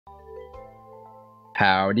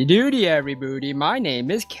Howdy doody everybody, my name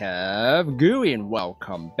is Kev Gooey and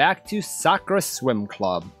welcome back to Sakura Swim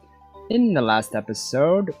Club. In the last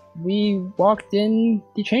episode, we walked in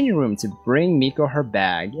the changing room to bring Mieko her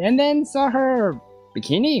bag and then saw her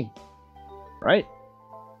bikini, right?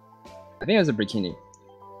 I think it was a bikini.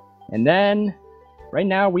 And then, right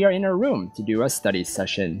now we are in her room to do a study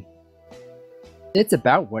session. It's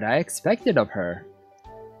about what I expected of her.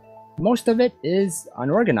 Most of it is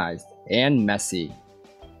unorganized and messy.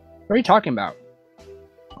 What are you talking about?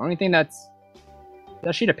 Only thing that's... Is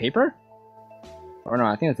that a sheet of paper? Or no,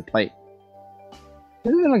 I think it's a plate. It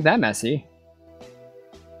doesn't look that messy.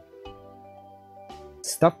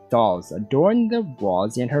 Stuffed dolls adorn the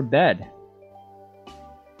walls in her bed.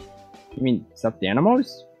 You mean stuffed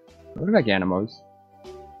animals? They look like animals.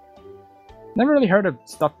 Never really heard of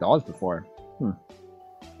stuffed dolls before.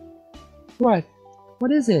 What?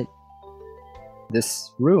 What is it?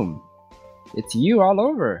 This room. It's you all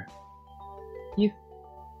over.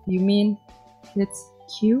 You mean it's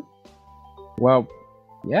cute? Well,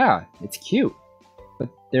 yeah, it's cute. But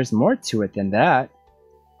there's more to it than that.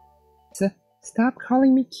 Stop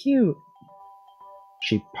calling me cute.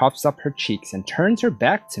 She puffs up her cheeks and turns her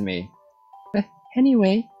back to me.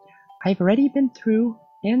 Anyway, I've already been through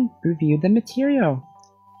and reviewed the material,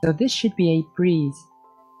 so this should be a breeze.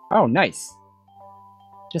 Oh, nice.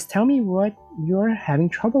 Just tell me what you're having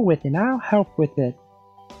trouble with and I'll help with it.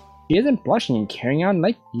 She isn't blushing and carrying on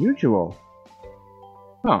like usual.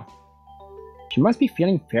 Huh. She must be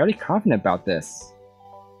feeling fairly confident about this.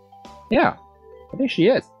 Yeah, I think she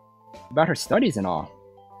is. About her studies and all.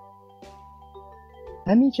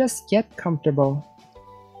 Let me just get comfortable.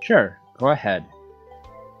 Sure, go ahead.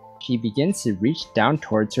 She begins to reach down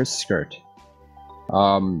towards her skirt.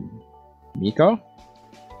 Mieko?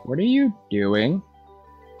 What are you doing?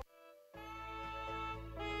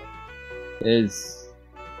 Is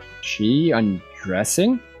she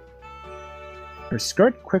undressing? Her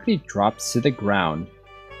skirt quickly drops to the ground.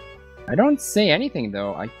 I don't say anything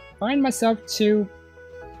though. I find myself too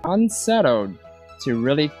unsettled to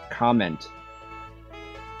really comment.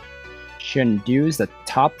 She undoes the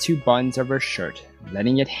top two buttons of her shirt,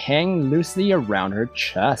 letting it hang loosely around her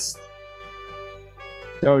chest.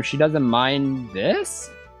 So she doesn't mind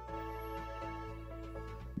this?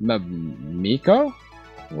 Mieko?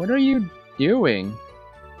 What are you doing?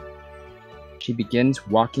 She begins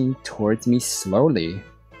walking towards me slowly,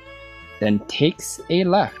 then takes a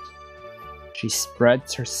left. She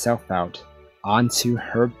spreads herself out onto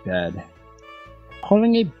her bed.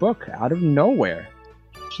 Pulling a book out of nowhere,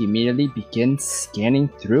 she immediately begins scanning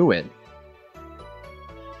through it.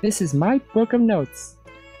 This is my book of notes.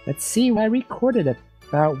 Let's see what I recorded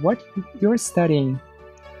about what you're studying.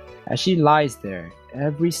 As she lies there,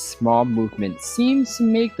 every small movement seems to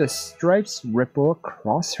make the stripes ripple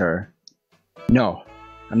across her. No,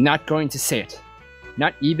 I'm not going to say it.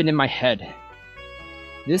 Not even in my head.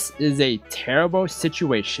 This is a terrible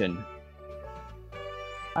situation.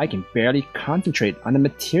 I can barely concentrate on the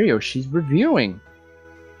material she's reviewing.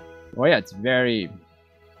 Oh yeah, it's very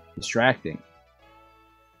distracting.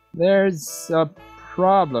 There's a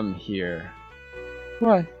problem here.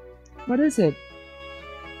 What? What is it?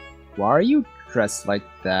 Why are you dressed like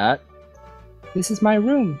that? This is my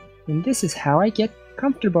room, and this is how I get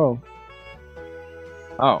comfortable.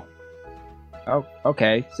 Oh,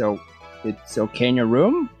 okay, so it's okay in your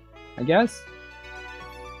room, I guess?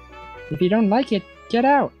 If you don't like it, get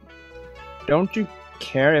out. Don't you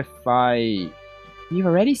care if You've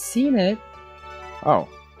already seen it. Oh.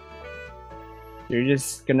 You're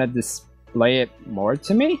just gonna display it more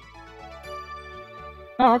to me?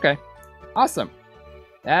 Oh, okay. Awesome.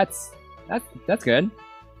 That's good.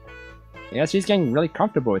 I guess she's getting really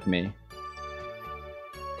comfortable with me.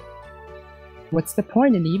 What's the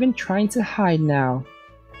point in even trying to hide now?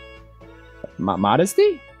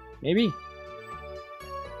 Modesty? Maybe.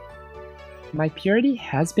 My purity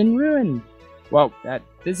has been ruined. Well,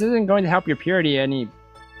 this isn't going to help your purity any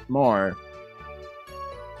more.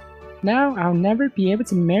 Now I'll never be able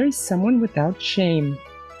to marry someone without shame.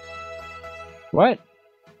 What?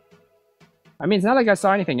 I mean, it's not like I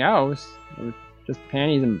saw anything else. It was just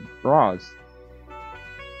panties and bras.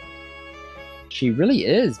 She really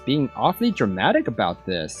is being awfully dramatic about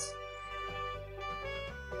this.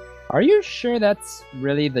 Are you sure that's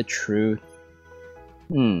really the truth?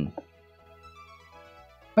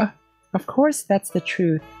 Of course that's the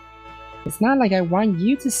truth. It's not like I want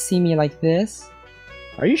you to see me like this.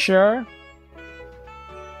 Are you sure?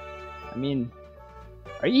 I mean,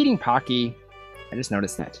 are you eating Pocky? I just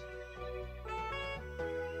noticed that.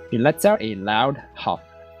 She lets out a loud huff.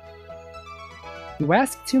 You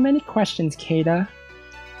ask too many questions, Kaede.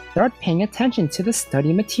 Start paying attention to the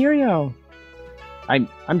study material.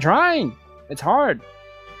 I'm trying! It's hard!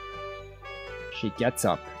 She gets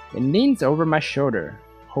up and leans over my shoulder,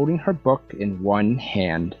 holding her book in one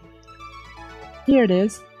hand. Here it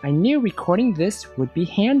is. I knew recording this would be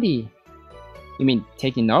handy. You mean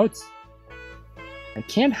taking notes? I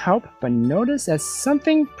can't help but notice as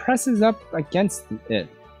something presses up against it.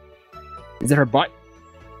 Is it her butt?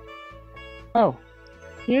 Oh,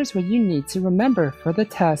 here's what you need to remember for the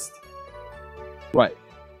test. What?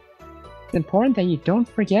 It's important that you don't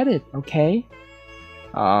forget it, okay?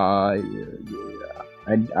 I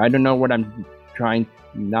don't know what I'm trying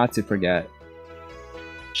not to forget.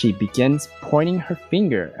 She begins pointing her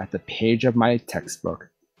finger at the page of my textbook,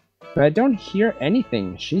 but I don't hear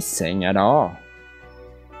anything she's saying at all.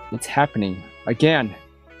 It's happening again,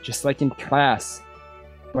 just like in class,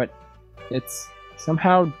 but it's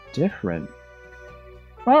somehow different.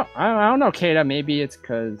 Well, I don't know, Kaede. Maybe it's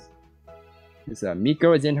because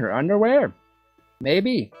Mieko is in her underwear?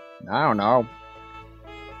 Maybe. I don't know.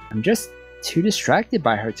 I'm just too distracted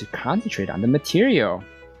by her to concentrate on the material.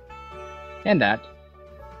 And that.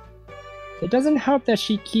 It doesn't help that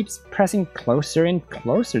she keeps pressing closer and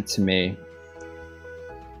closer to me.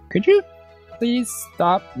 Could you please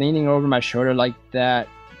stop leaning over my shoulder like that?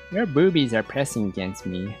 Your boobies are pressing against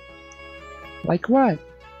me. Like what?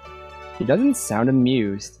 She doesn't sound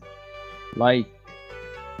amused. Like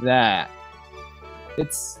that.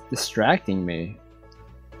 It's distracting me.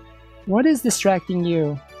 What is distracting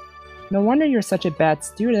you? No wonder you're such a bad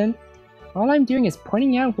student. All I'm doing is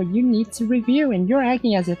pointing out what you need to review, and you're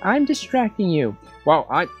acting as if I'm distracting you. Well,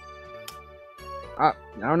 I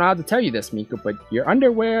don't know how to tell you this, Mieko, but your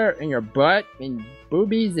underwear and your butt and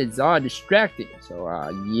boobies is all distracting. So,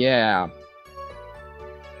 yeah.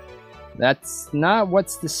 That's not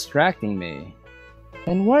what's distracting me.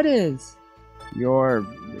 And what is? Your...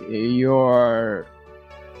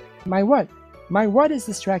 My what? My what is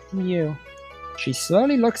distracting you? She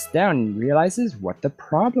slowly looks down and realizes what the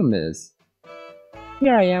problem is.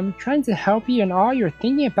 Here I am, trying to help you, and all you're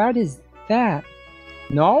thinking about is that.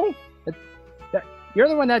 No? You're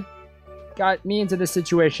the one that got me into this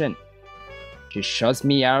situation. She shoves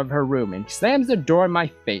me out of her room and slams the door in my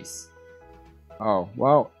face. Oh,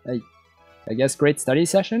 well, I guess great study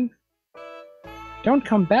session? Don't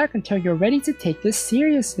come back until you're ready to take this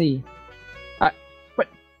seriously. I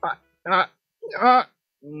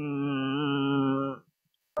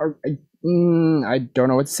don't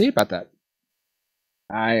know what to say about that.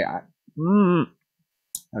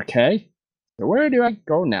 Okay. So where do I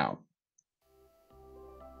go now?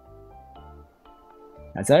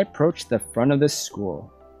 As I approach the front of the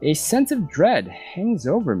school, a sense of dread hangs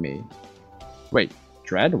over me. Wait,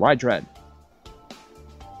 dread? Why dread?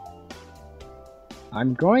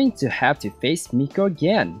 I'm going to have to face Mieko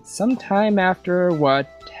again, sometime after what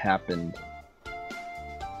happened.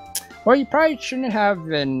 Well, you probably shouldn't have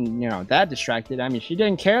been, that distracted. I mean, if she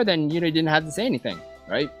didn't care, then you didn't have to say anything,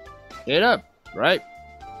 right? Get up, right?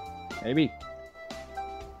 Maybe.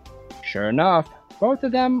 Sure enough, both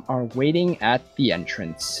of them are waiting at the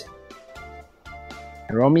entrance.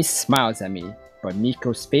 Hiromi smiles at me, but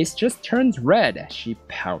Miko's face just turns red as she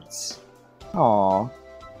pouts. Aww.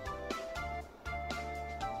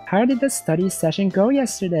 How did the study session go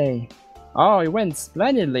yesterday? Oh, it went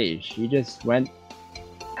splendidly. She just went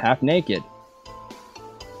half naked.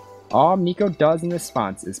 All Mieko does in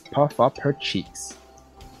response is puff up her cheeks.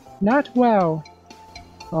 Not well.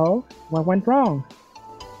 Oh, what went wrong?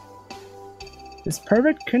 This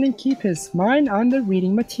pervert couldn't keep his mind on the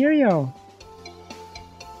reading material.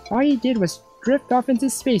 All he did was drift off into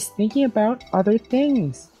space thinking about other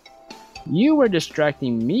things. You were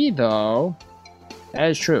distracting me though. That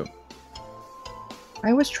is true.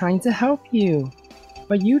 I was trying to help you,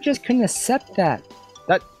 but you just couldn't accept that.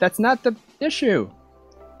 That's not the issue.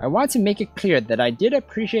 I want to make it clear that I did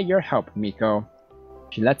appreciate your help, Mieko.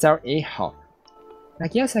 She lets out a huff. I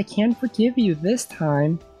guess I can't forgive you this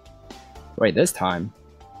time. Wait, this time?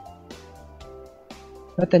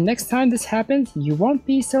 But the next time this happens, you won't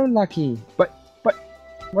be so lucky. But, it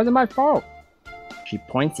wasn't my fault. She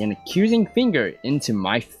points an accusing finger into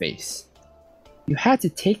my face. You had to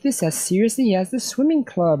take this as seriously as the swimming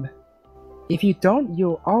club. If you don't,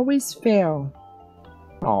 you'll always fail.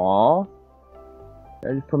 Aww.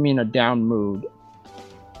 That just put me in a down mood.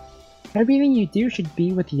 Everything you do should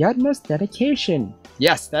be with the utmost dedication.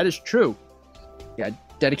 Yes, that is true. Yeah,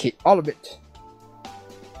 dedicate all of it.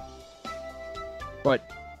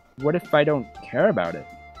 But what if I don't care about it?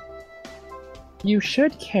 You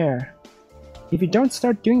should care. If you don't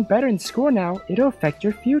start doing better in school now, it'll affect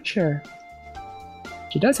your future.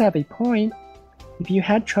 She does have a point. If you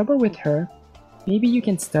had trouble with her, maybe you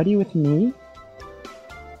can study with me?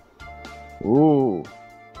 Ooh.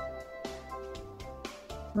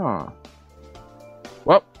 Huh.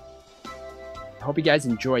 Well, I hope you guys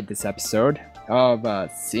enjoyed this episode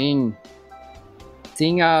of seeing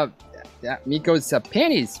Miko's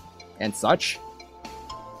panties and such.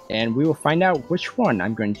 And we will find out which one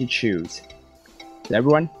I'm going to choose. So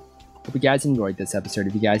everyone, hope you guys enjoyed this episode.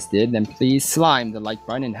 If you guys did, then please slime the like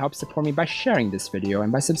button and help support me by sharing this video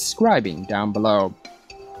and by subscribing down below.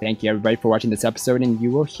 Thank you everybody for watching this episode, and you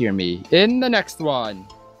will hear me in the next one.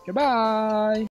 Goodbye!